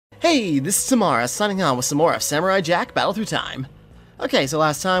Hey, this is Timmara, signing on with some more of Samurai Jack Battle Through Time. Okay, so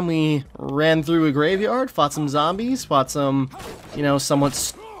last time we ran through a graveyard, fought some zombies, fought some, somewhat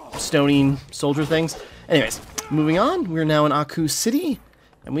stony soldier things. Anyways, moving on, we're now in Aku City,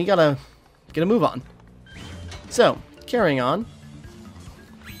 and we gotta get a move on. So, carrying on.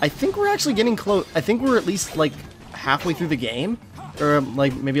 I think we're actually getting close. I think we're at least, like, halfway through the game, or,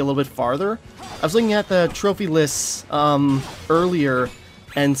 like, maybe a little bit farther. I was looking at the trophy lists, earlier,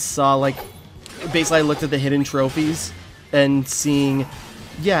 and saw, like, basically I looked at the hidden trophies and seeing,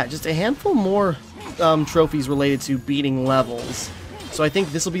 yeah, just a handful more trophies related to beating levels. So I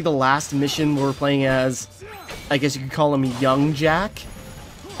think this will be the last mission where we're playing as, I guess you could call him Young Jack.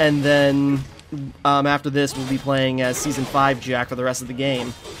 And then after this we'll be playing as Season 5 Jack for the rest of the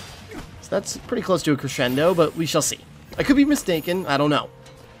game. So that's pretty close to a crescendo, but we shall see. I could be mistaken, I don't know.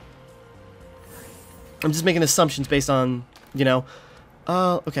 I'm just making assumptions based on,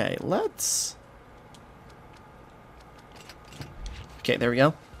 okay, let's... Okay, there we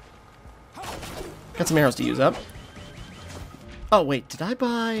go. Got some arrows to use up. Oh, wait, did I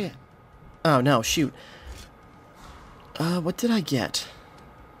buy... Oh, no, shoot. What did I get?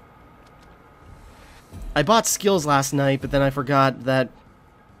 I bought skills last night, but then I forgot that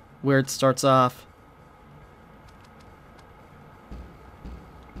where it starts off.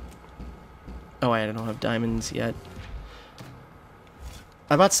 Oh, I don't have diamonds yet.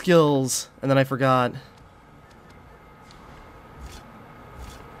 I bought skills, and then I forgot. I'm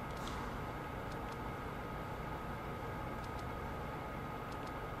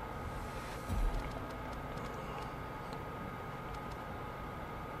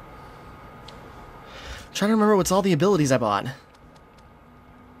trying to remember what's all the abilities I bought.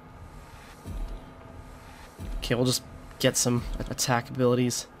 Okay, we'll just get some attack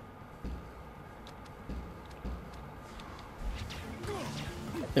abilities.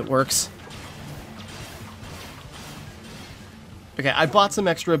 It works. Okay, I bought some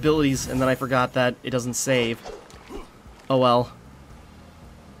extra abilities and then I forgot that it doesn't save. Oh well.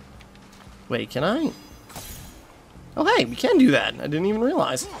 Wait, can I? Oh hey, we can do that. I didn't even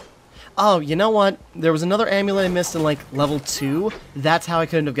realize. Oh, you know what? There was another amulet I missed in like level 2. That's how I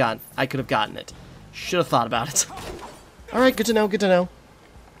could have gotten it. Should have thought about it. Alright, good to know, good to know.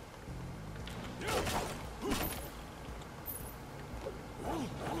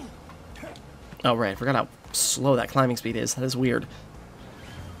 Oh, right, I forgot how slow that climbing speed is. That is weird.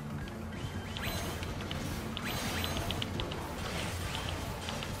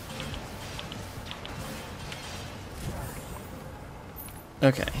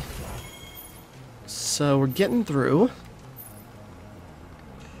 Okay. So, we're getting through.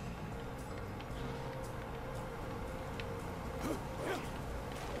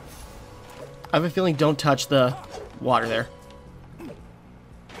 I have a feeling don't touch the water there.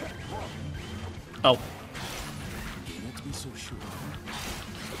 Oh.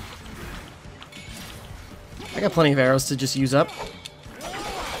 I got plenty of arrows to just use up.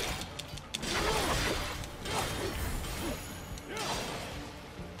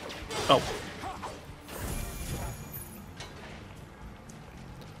 Oh.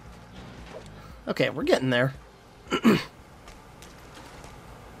 Okay, we're getting there.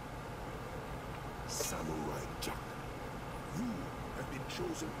 Samurai Jack, you have been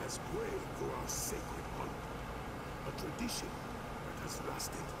chosen as prey for our sacred hunt, a tradition that has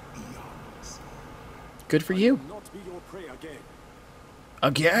lasted eons. Good for you. Not be your prey again.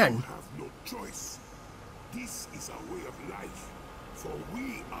 Again. You have no choice. This is our way of life, for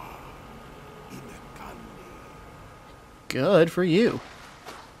we are Inakane. Good for you.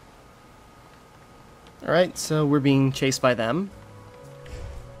 Alright, so we're being chased by them.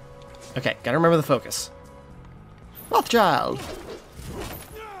 Okay, gotta remember the focus. Rothschild!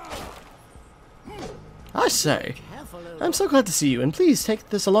 I say, I'm so glad to see you, and please take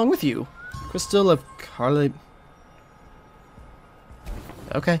this along with you. Crystal of Carly...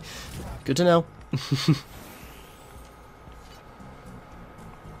 Okay, good to know.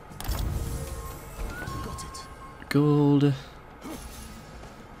 Got it. Gold...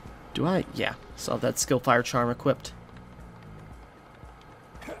 Do I? Yeah, still have that skill fire charm equipped.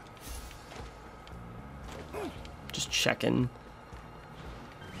 Just checking.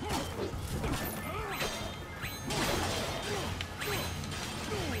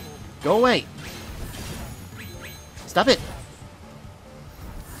 Go away! Stop it!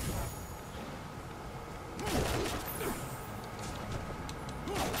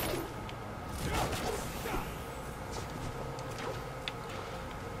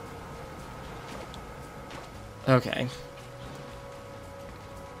 Okay.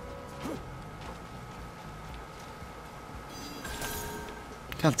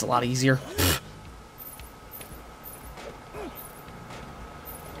 God, it's a lot easier.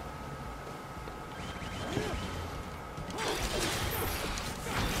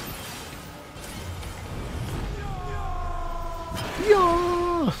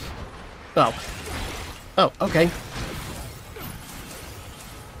 Yeah. Oh. Oh, okay.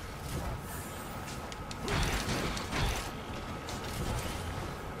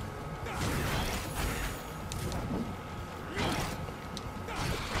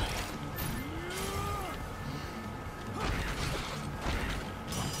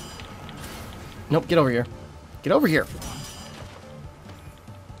 Nope, get over here. Get over here.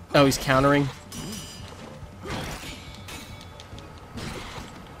 Oh, he's countering.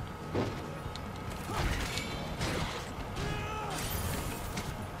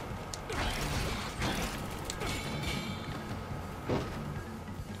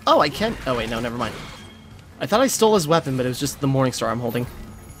 Oh, I can. Oh, wait, no, never mind. I thought I stole his weapon, but it was just the Morning Star I'm holding.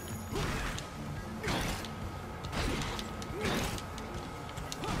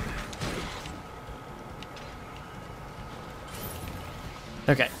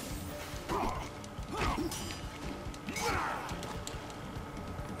 Okay.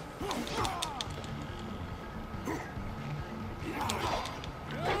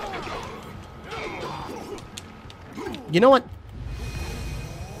 You know what?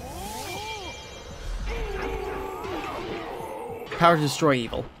 Power to destroy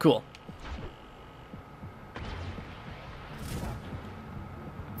evil. Cool.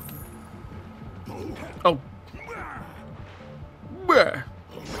 Oh. Bleh.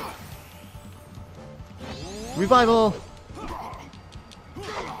 Revival.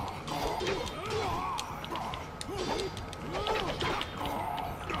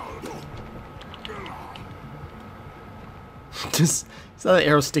 Just saw the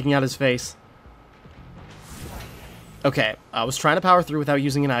arrow sticking out his face. Okay, I was trying to power through without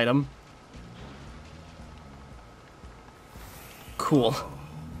using an item. Cool.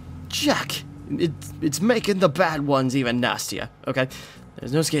 Jack! It's making the bad ones even nastier. Okay,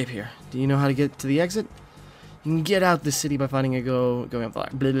 there's no escape here. Do you know how to get to the exit? You can get out the city by finding a going up the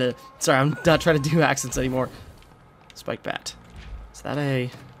ladder. Blah, blah. Sorry, I'm not trying to do accents anymore. Spike bat. Is that a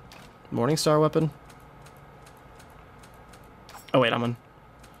Morning Star weapon? Oh wait, I'm on.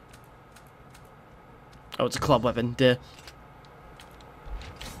 Oh, it's a club weapon. Duh.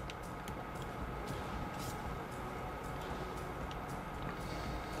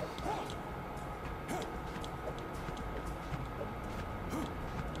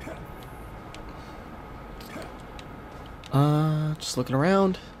 Just looking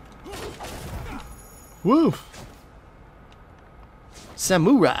around. Woo!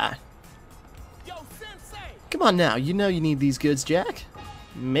 Samurai! Yo, Sensei! Come on now, you know you need these goods, Jack.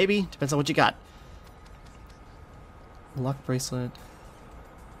 Maybe, depends on what you got. Lock bracelet.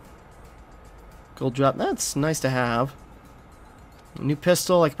 Gold drop, that's nice to have. New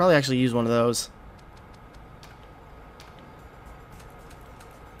pistol, I could probably actually use one of those.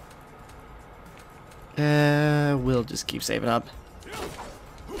 We'll just keep saving up.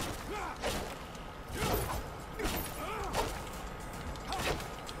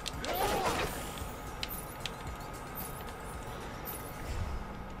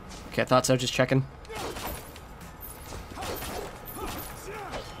 Okay, I thought so, just checking.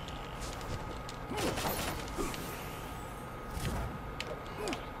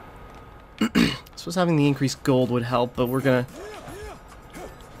 I suppose having the increased gold would help, but we're gonna...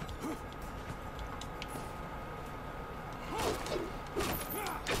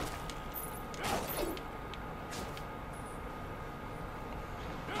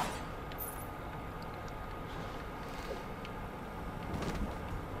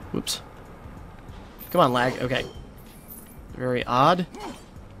 Whoops. Come on, lag. Okay. Very odd.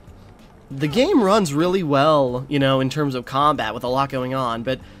 The game runs really well, you know, in terms of combat with a lot going on,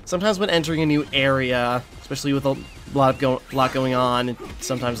 but sometimes when entering a new area, especially with a lot going on, it's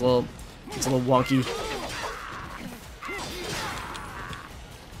sometimes it's a little wonky.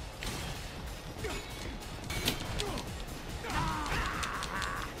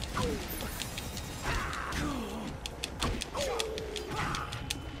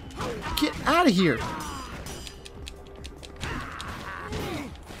 Get out of here!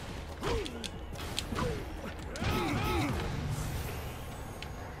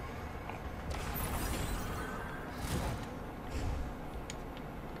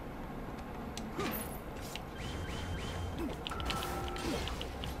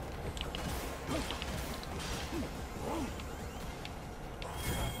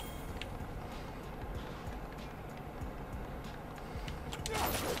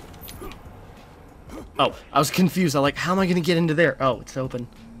 Oh, I was confused. I'm like, how am I gonna get into there? Oh, it's open.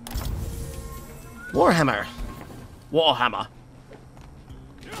 Warhammer. Warhammer.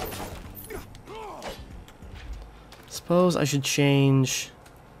 Suppose I should change...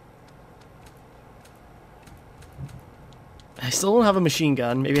 I still don't have a machine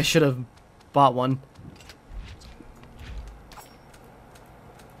gun. Maybe I should have bought one.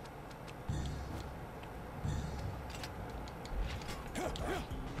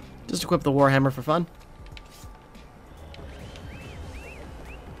 Just equip the Warhammer for fun.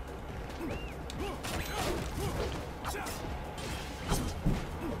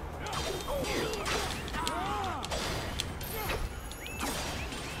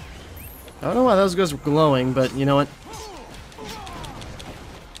 I don't know why those guys were glowing, but you know what?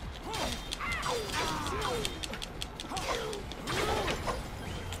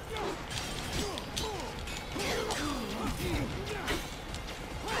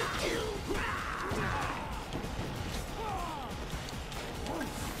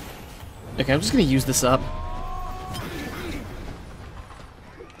 Okay, I'm just gonna use this up.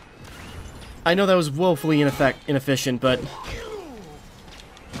 I know that was woefully inefficient, but...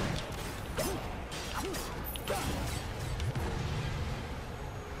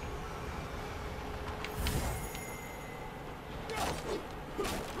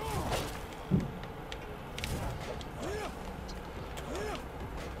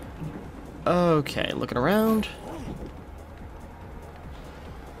 Okay, looking around.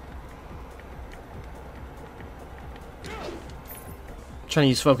 Trying to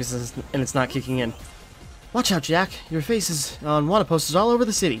use focus and it's not kicking in. Watch out, Jack. Your face is on wanted posters all over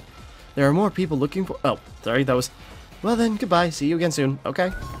the city. There are more people looking for... Oh, sorry, that was... Well then, goodbye. See you again soon.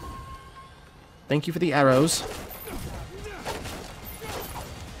 Okay. Thank you for the arrows.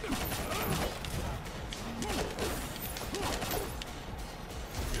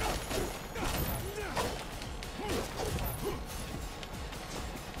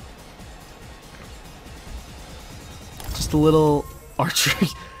 Just a little archery.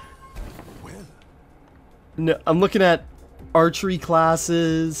 No, I'm looking at archery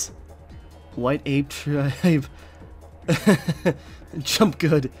classes, white ape tribe, jump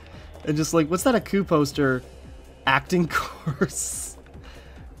good, and just like, what's that, a coup poster? Acting course.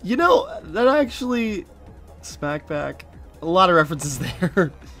 You know, that actually, smack back, a lot of references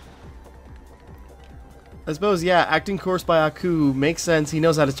there. I suppose, yeah, acting course by Aku makes sense. He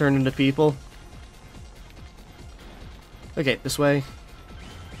knows how to turn into people. Okay, this way.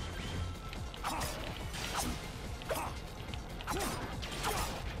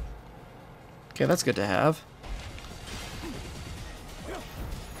 Okay, that's good to have.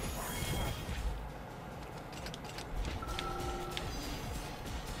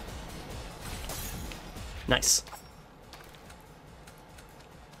 Nice.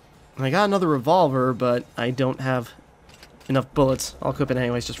 I got another revolver, but I don't have enough bullets. I'll equip it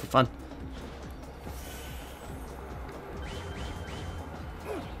anyways, just for fun.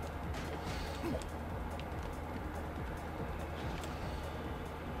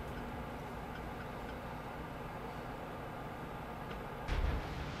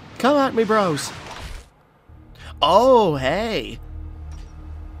 Come at me, bros. Oh, hey.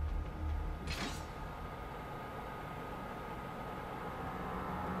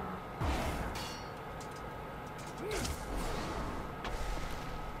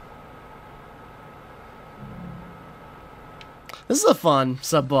 This is a fun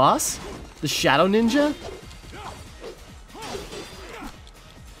sub-boss. The Shadow Ninja.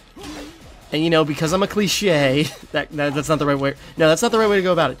 And you know, because I'm a cliche, that's not the right way. No, that's not the right way to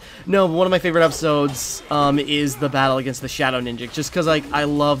go about it. No, but one of my favorite episodes is the battle against the Shadow Ninja, just because I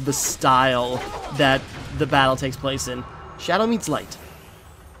love the style that the battle takes place in. Shadow meets light.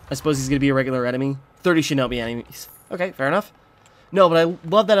 I suppose he's gonna be a regular enemy. 30 Shinobi enemies. Okay, fair enough. No, but I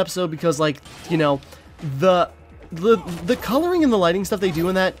love that episode because, like, you know, the coloring and the lighting stuff they do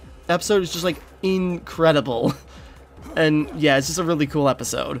in that episode is just like incredible. And yeah, it's just a really cool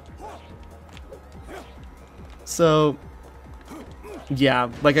episode. So, yeah,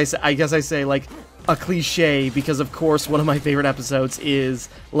 like I said, I guess I say, like, a cliche, because, of course, one of my favorite episodes is,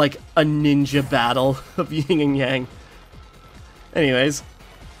 like, a ninja battle of yin and yang. Anyways.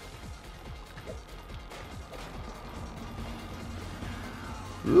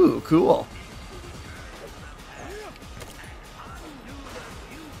 Ooh, cool.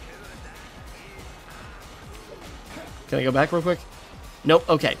 Can I go back real quick? Nope,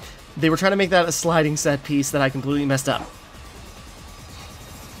 okay. They were trying to make that a sliding set piece that I completely messed up.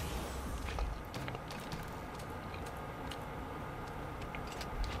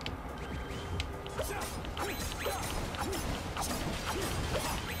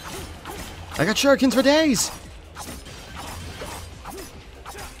 I got shurikens for days!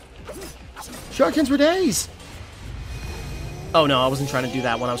 Shurikens for days! Oh no, I wasn't trying to do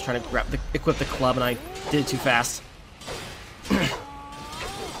that when I was trying to equip the club and I did it too fast.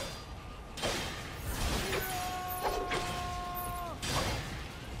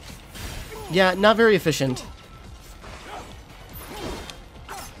 Yeah, not very efficient.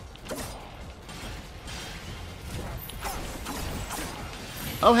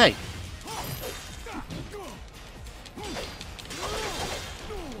 Oh, hey.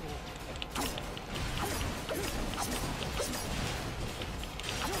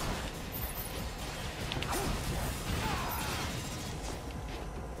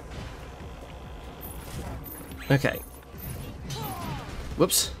 Okay.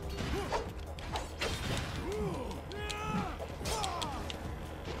 Whoops.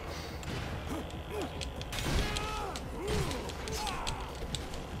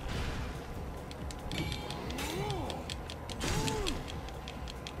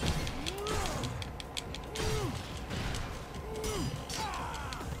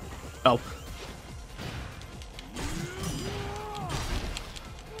 Oh.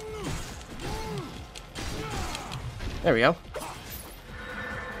 There we go.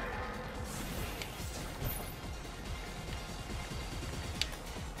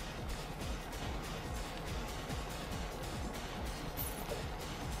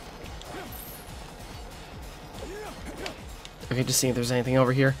 Okay, just seeing if there's anything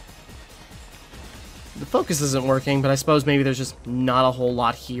over here. The focus isn't working, but I suppose maybe there's just not a whole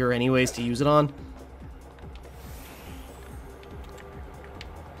lot here anyways to use it on.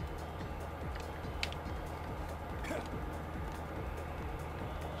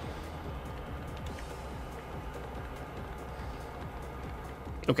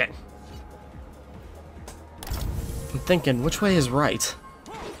 Okay. I'm thinking, which way is right?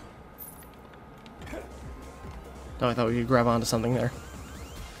 Oh, I thought we could grab onto something there.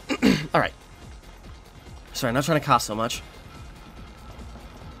 Alright. Sorry, not trying to cost so much.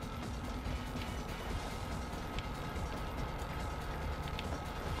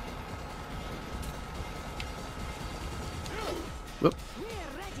 Whoop.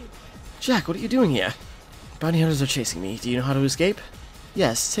 Jack, what are you doing here? Bounty hunters are chasing me. Do you know how to escape?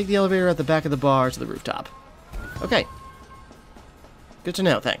 Yes, take the elevator at the back of the bar to the rooftop. Okay. Good to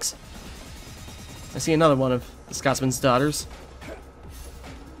know, thanks. I see another one of the Scotsman's daughters.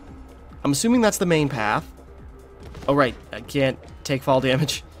 I'm assuming that's the main path. Oh, right. I can't take fall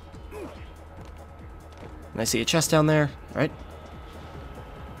damage. And I see a chest down there. Alright.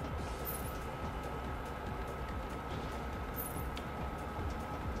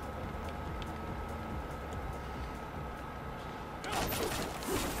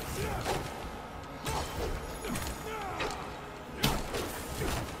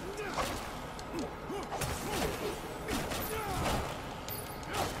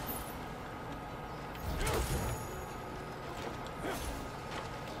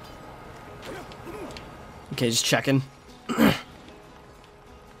 Okay, just checking.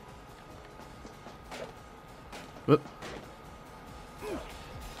 Whoop.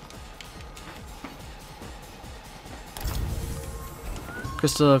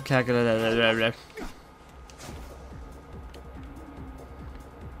 Crystal of Kakada.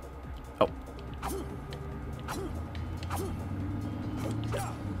 Oh.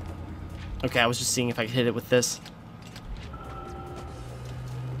 Okay, I was just seeing if I could hit it with this.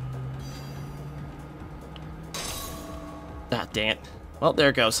 Ah, dang it. Well, there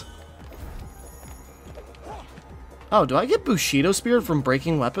it goes. Oh, do I get Bushido Spirit from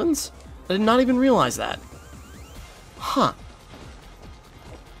breaking weapons? I did not even realize that. Huh.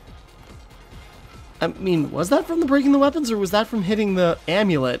 I mean, was that from the breaking the weapons, or was that from hitting the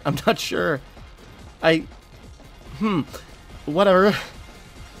amulet? I'm not sure. Whatever.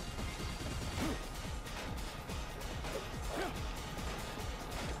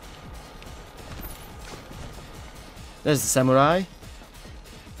 There's the samurai.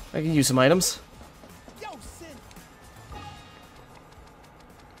 I can use some items.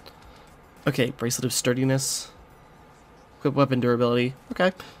 Okay, bracelet of sturdiness. Equip weapon durability.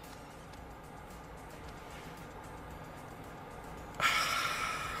 Okay.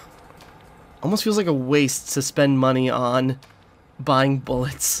 Almost feels like a waste to spend money on buying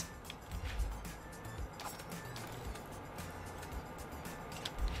bullets.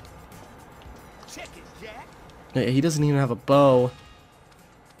 Check it, Jack. Yeah, he doesn't even have a bow.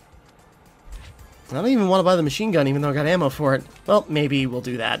 I don't even want to buy the machine gun even though I got ammo for it. Well, maybe we'll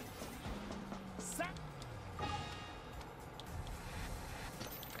do that.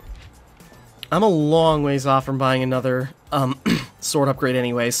 I'm a long ways off from buying another sword upgrade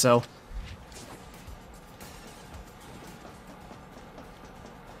anyway, so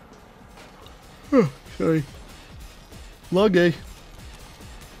Sorry. Long day.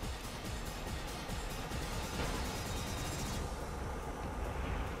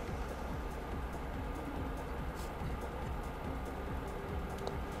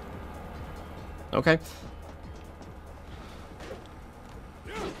 Okay.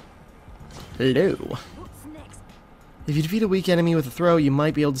 Hello. What's next? If you defeat a weak enemy with a throw, you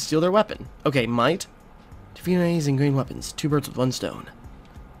might be able to steal their weapon. Okay, might. Defeat enemies and green weapons. 2 birds with 1 stone.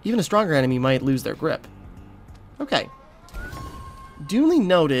 Even a stronger enemy might lose their grip. Okay. Duly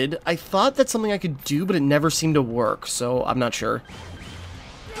noted. I thought that's something I could do, but it never seemed to work, so I'm not sure.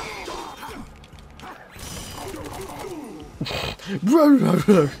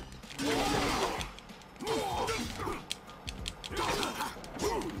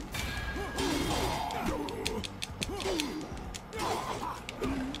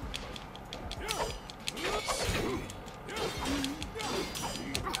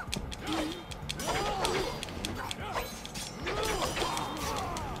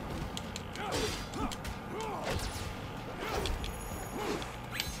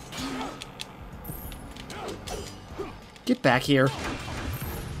 Get back here.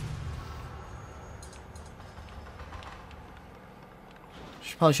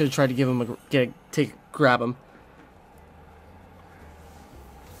 Probably should have tried to give him grab him.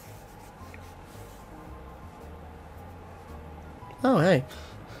 Oh, hey.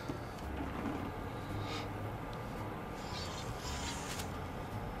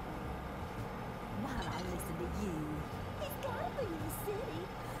 Why'd I listen to you? He's gotta be in the city.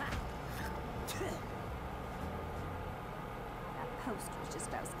 That poster was just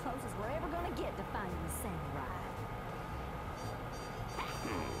about as close as we're ever gonna get to finding the samurai.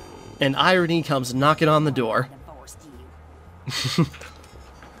 And irony comes knocking on the door. I divorced you.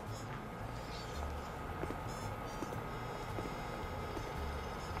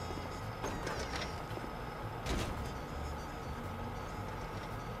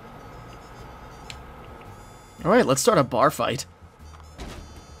 Alright, let's start a bar fight.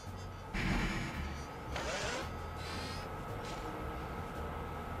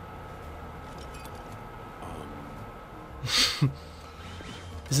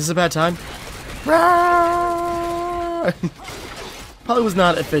 Is this a bad time? Probably was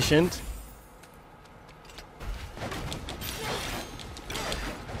not efficient.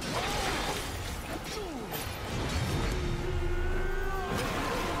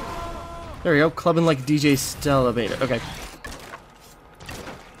 There we go, clubbing like DJ Stellavator. Okay.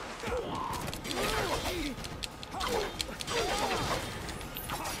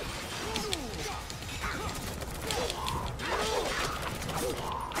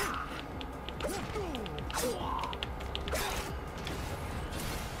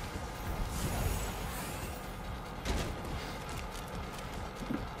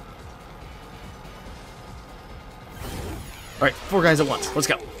 Alright, 4 guys at once. Let's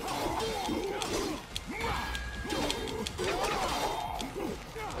go.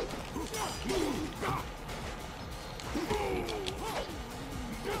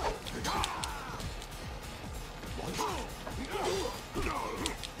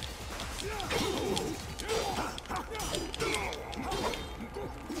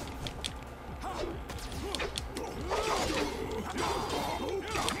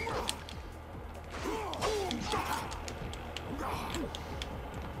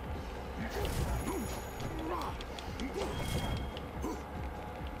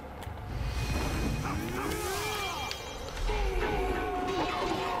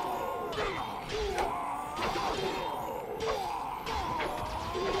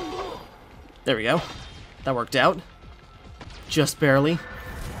 There we go. That worked out. Just barely.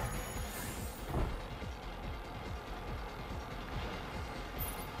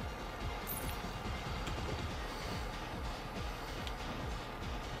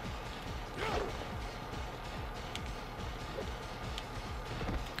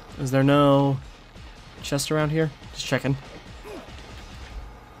 Is there no chest around here? Just checking.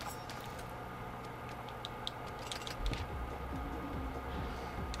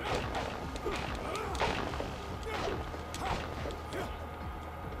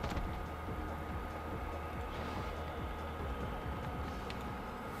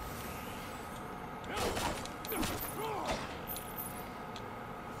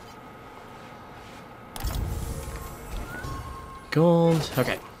 Gold.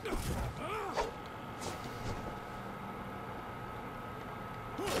 Okay.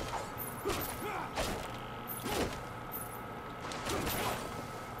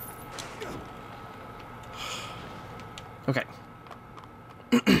 Okay.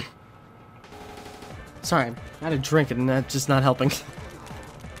 Sorry, I had a drink and that's just not helping.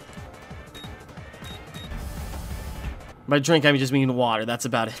 By drink, I just mean water. That's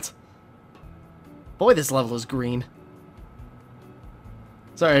about it. Boy, this level is green.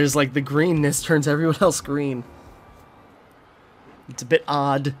 Sorry, it's like the greenness turns everyone else green. It's a bit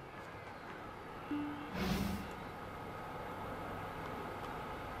odd.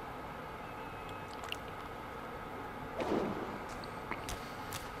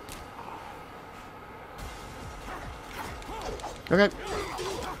 Okay.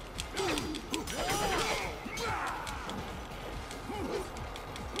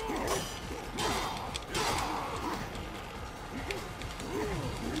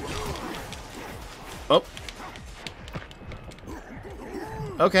 Oh.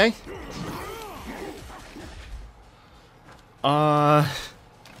 Okay.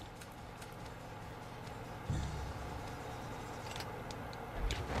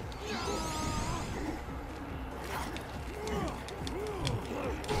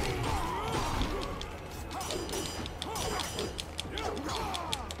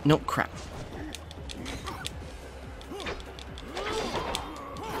 No, crap.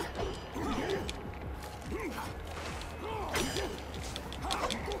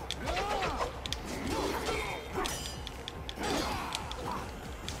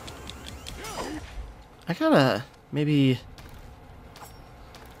 I gotta maybe...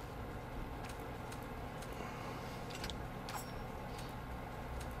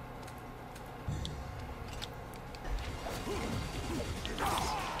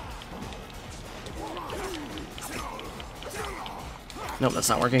 Nope, that's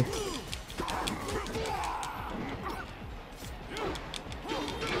not working.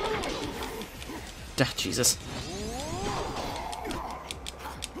 Ah, Jesus.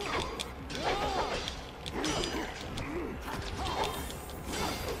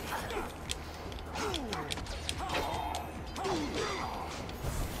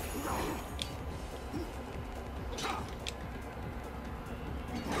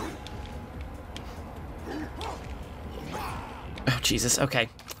 Oh, Jesus. Okay.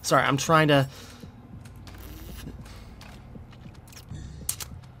 Sorry, I'm trying to...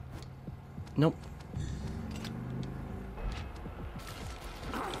 Nope.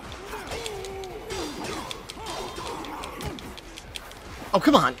 Oh,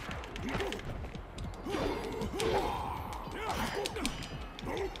 come on.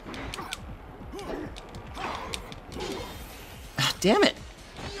 Ah, damn it.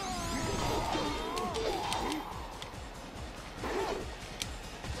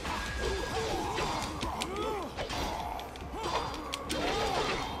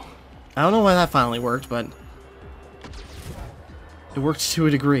 I don't know why that finally worked, but it worked to a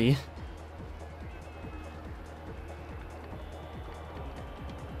degree.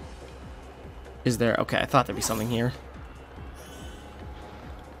 Is there? Okay, I thought there'd be something here.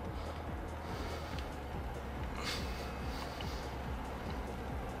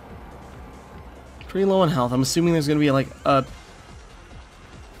 Pretty low on health. I'm assuming there's gonna be like a...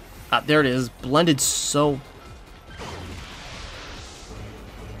 there it is. Blended so...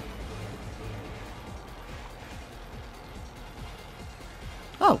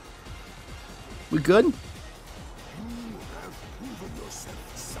 Oh. We good? You have proven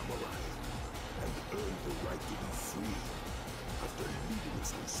yourself samurai and earned the right to be free after leading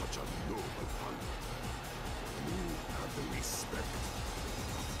us on such a noble hunt. You have the respect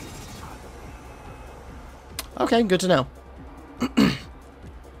of Okay, good to know.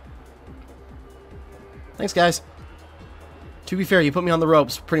 Thanks, guys. To be fair, you put me on the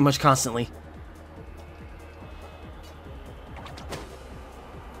ropes pretty much constantly.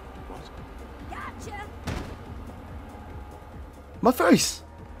 Gotcha. My face!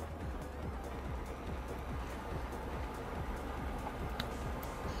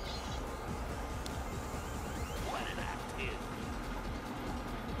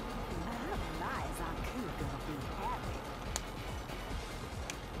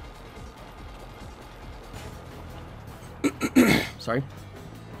 Sorry.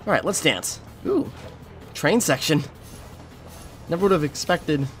 Alright, let's dance. Ooh. Train section. Never would have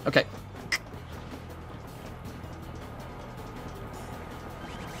expected... Okay.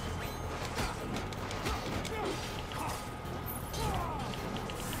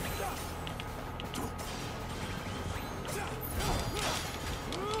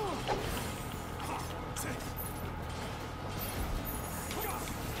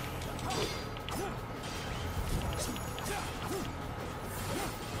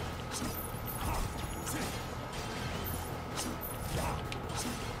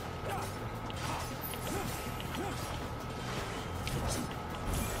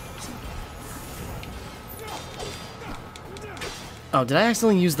 Oh, did I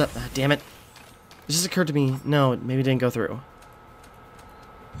accidentally use that? Damn it. It just occurred to me, no, maybe it didn't go through.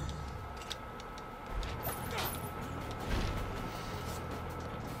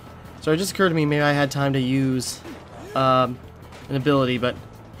 So it just occurred to me, maybe I had time to use an ability, but...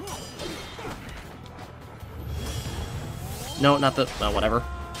 No, not the... Oh, whatever.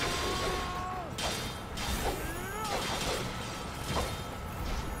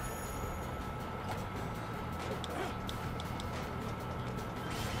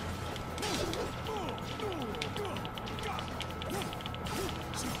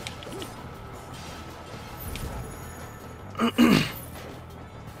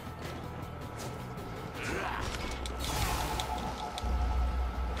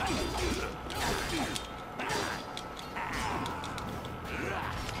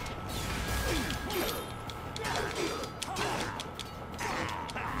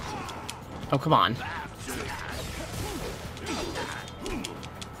 Oh, come on.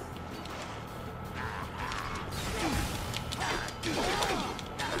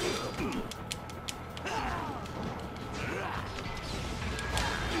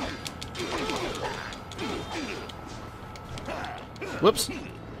 Whoops.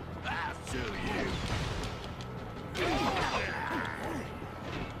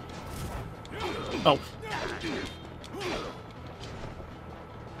 Oh.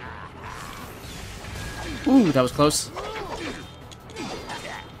 Ooh, that was close.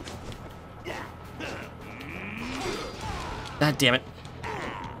 God damn it.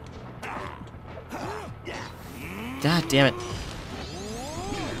 God damn it.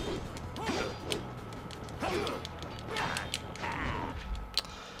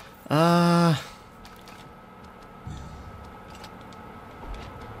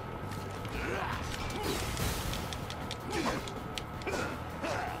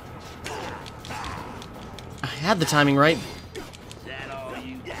 I had the timing right.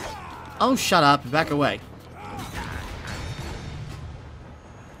 Oh, shut up. Back away.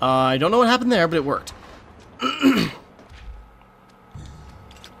 I don't know what happened there, but it worked.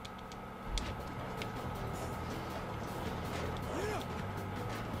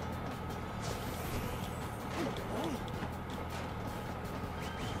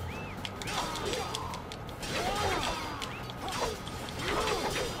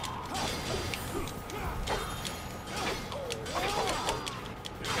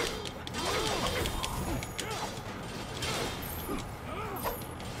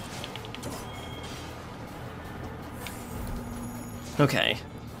 Okay.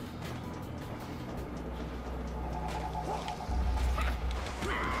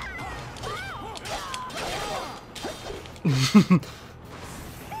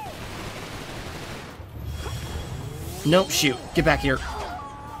 Nope, shoot. Get back here.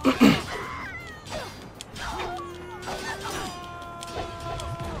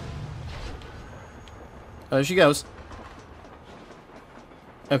 Oh, there she goes.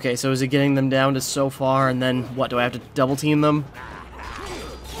 Okay, so is it getting them down to so far, and then, what, do I have to double team them?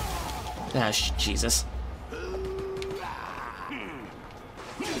 Ah, Jesus.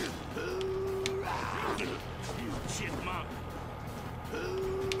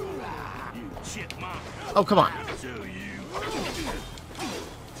 Oh, come on.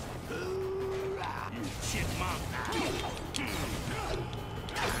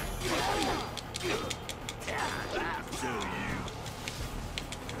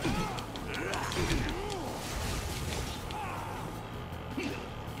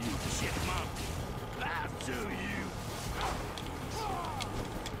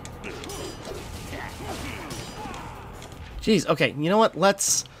 Jeez, okay, you know what?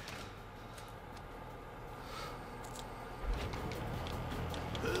 Let's...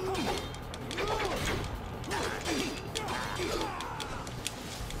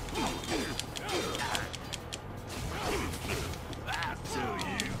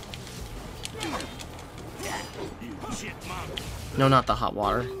 No, not the hot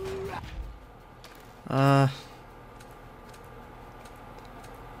water.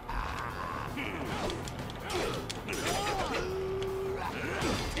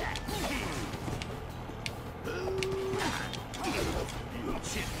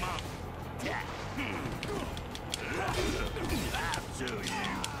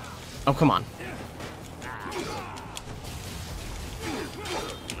 Oh, come on.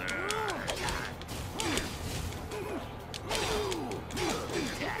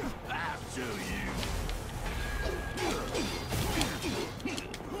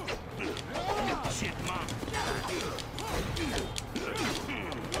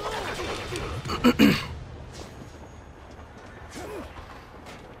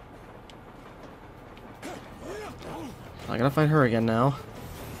 I gotta fight her again now.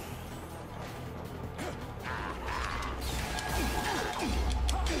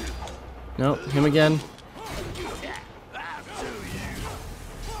 Nope, him again.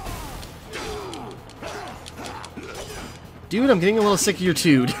 Dude, I'm getting a little sick of your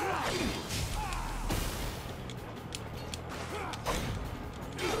tood.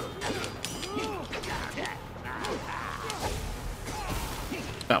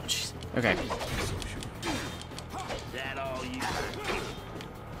 Oh, jeez. Okay.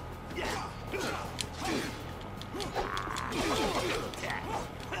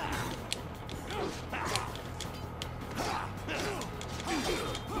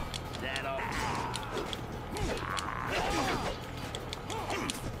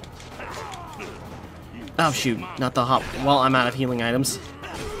 Oh shoot, not the hop. Well, I'm out of healing items.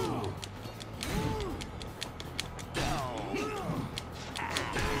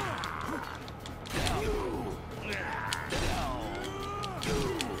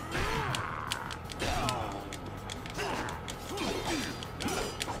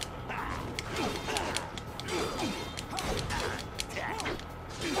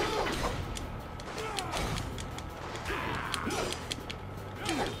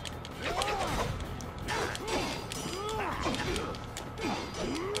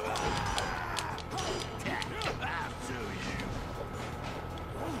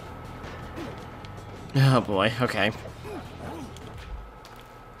 Oh boy, okay.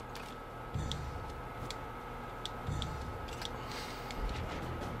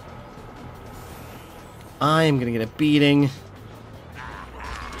 I am gonna get a beating.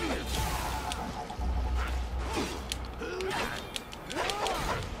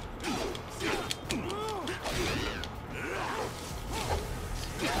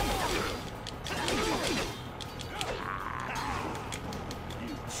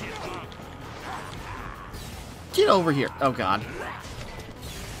 Get over here. Oh, God.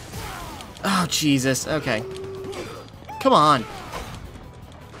 Oh, Jesus. Okay. Come on.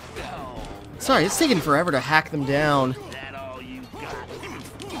 Sorry, it's taking forever to hack them down.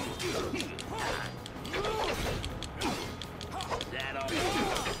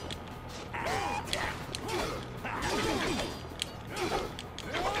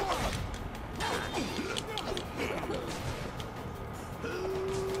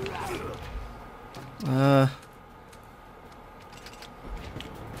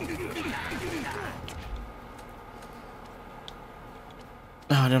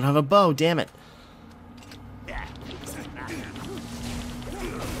 Oh, I don't have a bow, damn it.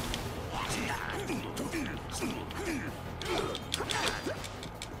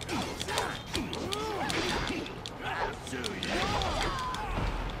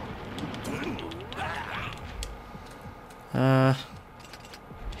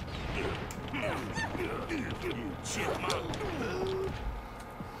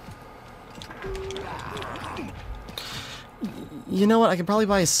 You know what? I can probably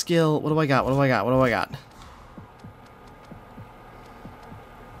buy a skill. What do I got? What do I got? What do I got?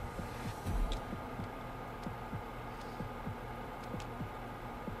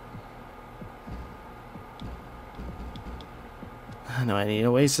 No, I need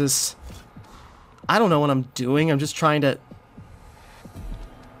Oasis. I don't know what I'm doing. I'm just trying to...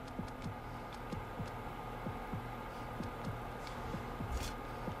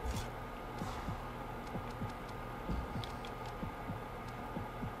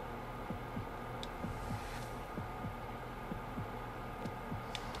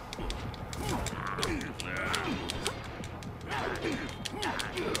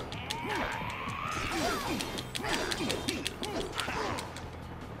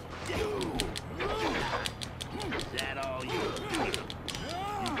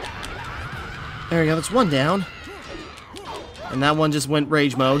 There we go, that's one down. And that one just went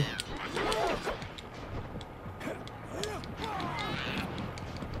rage mode.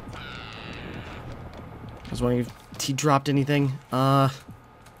 I was wondering if he dropped anything. Oh,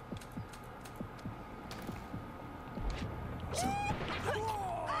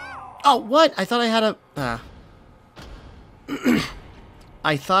 what? I thought I had a...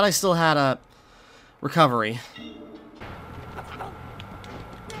 I thought I still had a recovery.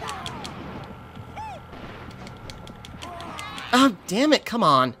 Oh, damn it, come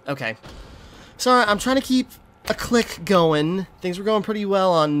on. Okay. Sorry, I'm trying to keep a click going. Things were going pretty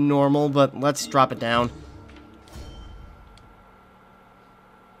well on normal, but let's drop it down.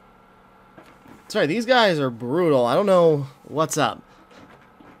 Sorry, these guys are brutal. I don't know what's up.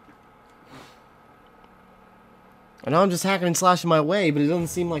 I know I'm just hacking and slashing my way, but it doesn't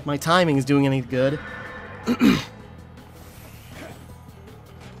seem like my timing is doing any good.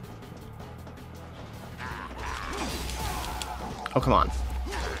 Oh, come on.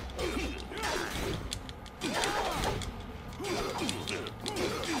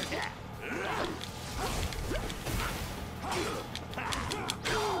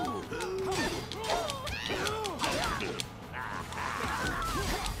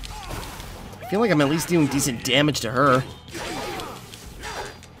 feel like I'm at least doing decent damage to her.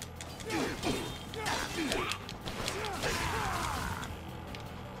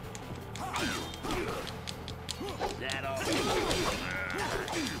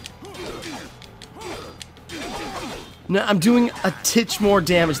 No, I'm doing a titch more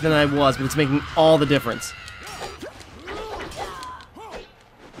damage than I was, but it's making all the difference.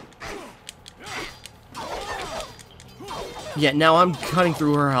 Yeah, now I'm cutting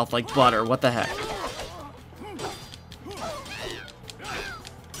through her health like butter. What the heck?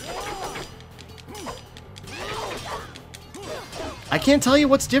 I can't tell you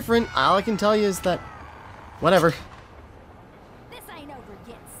what's different. All I can tell you is that... whatever. This ain't over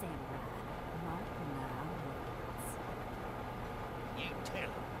yet, Samurai. Mark my words. You tell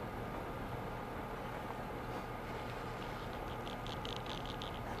him.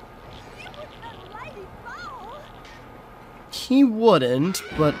 You wouldn't let a lady fall. He wouldn't,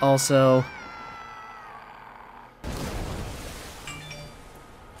 but also...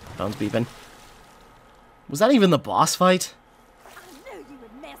 Phone's beeping. Was that even the boss fight? I knew you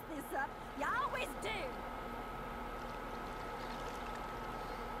would mess this up. You always do.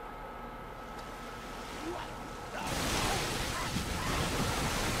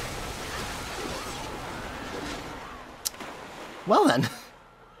 Well then.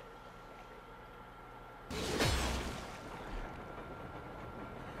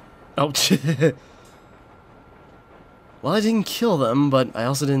 Oh, well, I didn't kill them, but I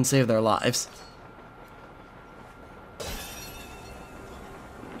also didn't save their lives.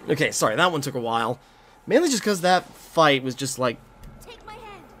 Okay, sorry, that one took a while. Mainly just because that fight was just like... Take my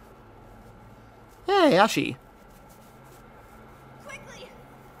hand. Hey, Ashi. Quickly.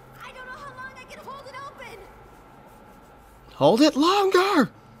 I don't know how long I can hold it open. Hold it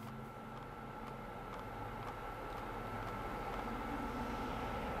longer!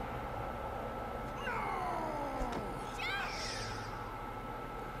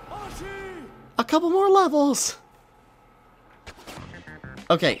 A couple more levels!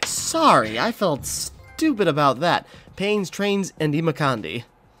 Okay, sorry, I felt stupid about that. Pains, Trains, and Imakandi.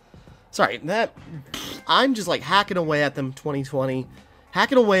 Sorry, that... I'm just like hacking away at them 2020.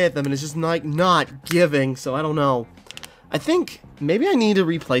 Hacking away at them and it's just like not giving, so I don't know. I think maybe I need to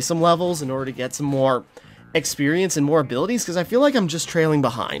replay some levels in order to get some more experience and more abilities, because I feel like I'm just trailing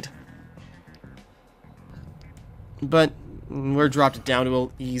behind. But we're dropped it down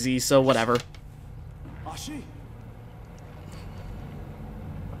to easy, so whatever. Ashi?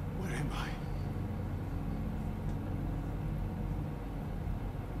 Where am I?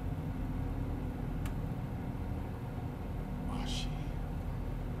 Ashi.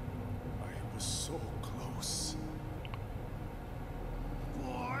 I was so close.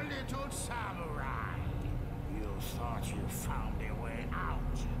 Poor little samurai. You thought you found a way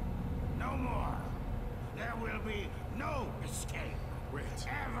out. No more. There will be no escape. Wait.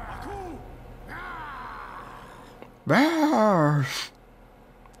 Ever. Aku! Ah! Rawr.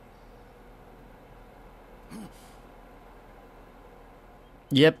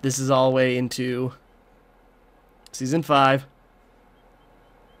 Yep, this is all the way into Season 5.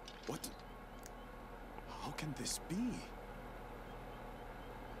 What? How can this be?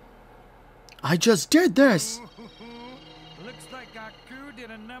 I just did this! Looks like Aku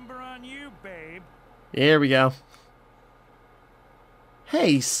did a number on you, babe. Here we go.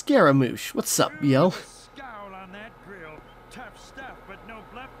 Hey, Scaramouche, what's up, yo? The scowl on that grill. Tough stuff, but no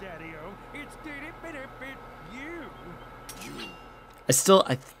bluff, Daddy-o. It's did-it-bit-it-bit you. I still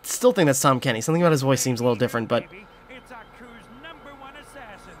think that's Tom Kenny. Something about his voice seems a little different, but... Baby, it's Aku's #1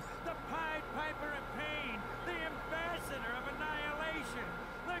 assassin. The Pied Piper of Pain. The ambassador of annihilation.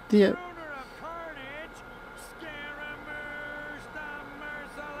 The The, crooner of carnage. Scaramouche the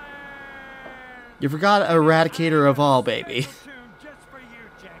merciless. you forgot Eradicator of all, baby. Special tune just for you,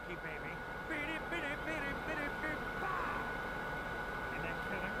 Jackie, baby. Biddy-biddy-biddy-biddy-biddy-bah. And that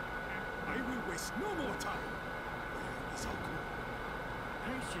killer? I will waste no more time. Where is Aku?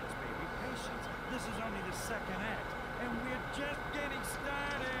 Patience, baby, patience. This is only the second act, and we're just getting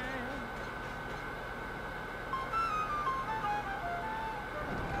started.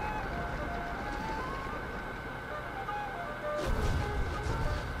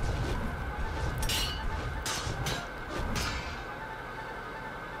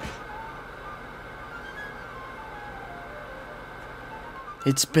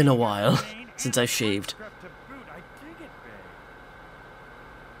 It's been a while since I shaved. Scruff to boot, I dig it, babe.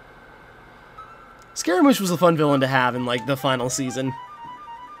 Scaramouche was a fun villain to have in, like, the final season.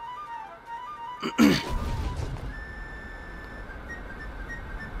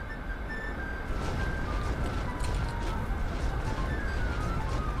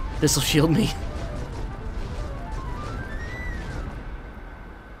 This'll shield me.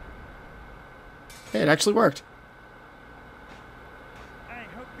 Hey, it actually worked. I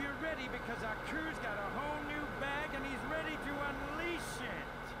hope you're ready because our crew's got a whole new bag and he's ready to unleash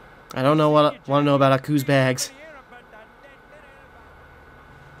it. I don't know what I want to know about Aku's bags.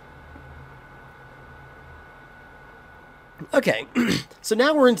 Okay, so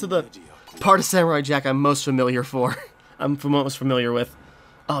now we're into the part of Samurai Jack I'm most familiar for. I'm most familiar with.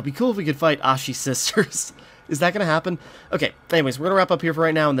 Oh, it'd be cool if we could fight Ashi's sisters. Is that going to happen? Okay, anyways, we're going to wrap up here for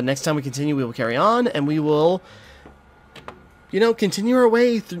right now, and the next time we continue, we will carry on, and we will, you know, continue our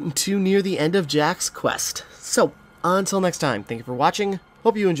way to near the end of Jack's quest. So, until next time, thank you for watching.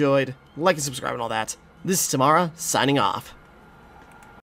 Hope you enjoyed. Like and subscribe and all that. This is Timmara, signing off.